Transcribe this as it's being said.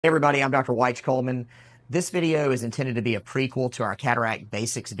Hey everybody, I'm Dr. Weich Coleman. This video is intended to be a prequel to our Cataract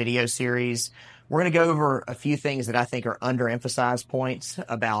Basics video series. We're going to go over a few things that I think are underemphasized points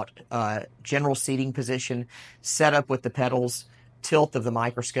about general seating position, setup with the pedals, tilt of the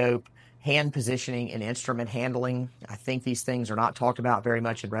microscope, hand positioning, and instrument handling. I think these things are not talked about very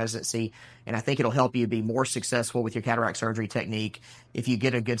much in residency, and I think it'll help you be more successful with your cataract surgery technique if you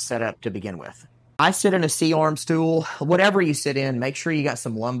get a good setup to begin with. I sit in a C-arm stool. Whatever you sit in, make sure you got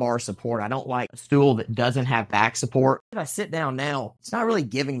some lumbar support. I don't like a stool that doesn't have back support. If I sit down now, it's not really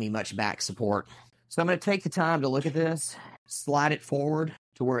giving me much back support. So I'm going to take the time to look at this, slide it forward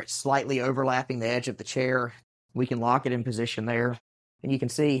to where it's slightly overlapping the edge of the chair. We can lock it in position there. And you can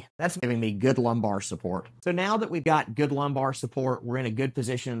see that's giving me good lumbar support. So now that we've got good lumbar support, we're in a good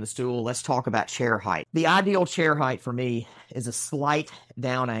position in the stool. Let's talk about chair height. The ideal chair height for me is a slight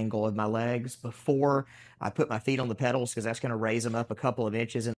down angle of my legs before I put my feet on the pedals, because that's going to raise them up a couple of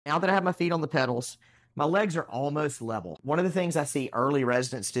inches. And now that I have my feet on the pedals, my legs are almost level. One of the things I see early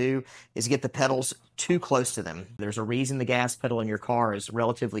residents do is get the pedals too close to them. There's a reason the gas pedal in your car is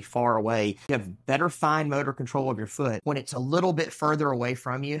relatively far away. You have better fine motor control of your foot when it's a little bit further away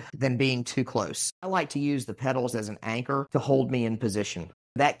from you than being too close. I like to use the pedals as an anchor to hold me in position.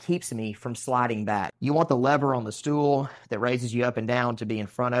 That keeps me from sliding back. You want the lever on the stool that raises you up and down to be in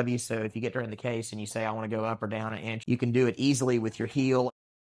front of you. So if you get during the case and you say, I want to go up or down an inch, you can do it easily with your heel.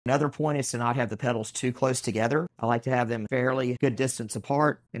 Another point is to not have the pedals too close together. I like to have them fairly good distance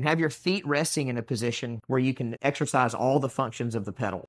apart and have your feet resting in a position where you can exercise all the functions of the pedal.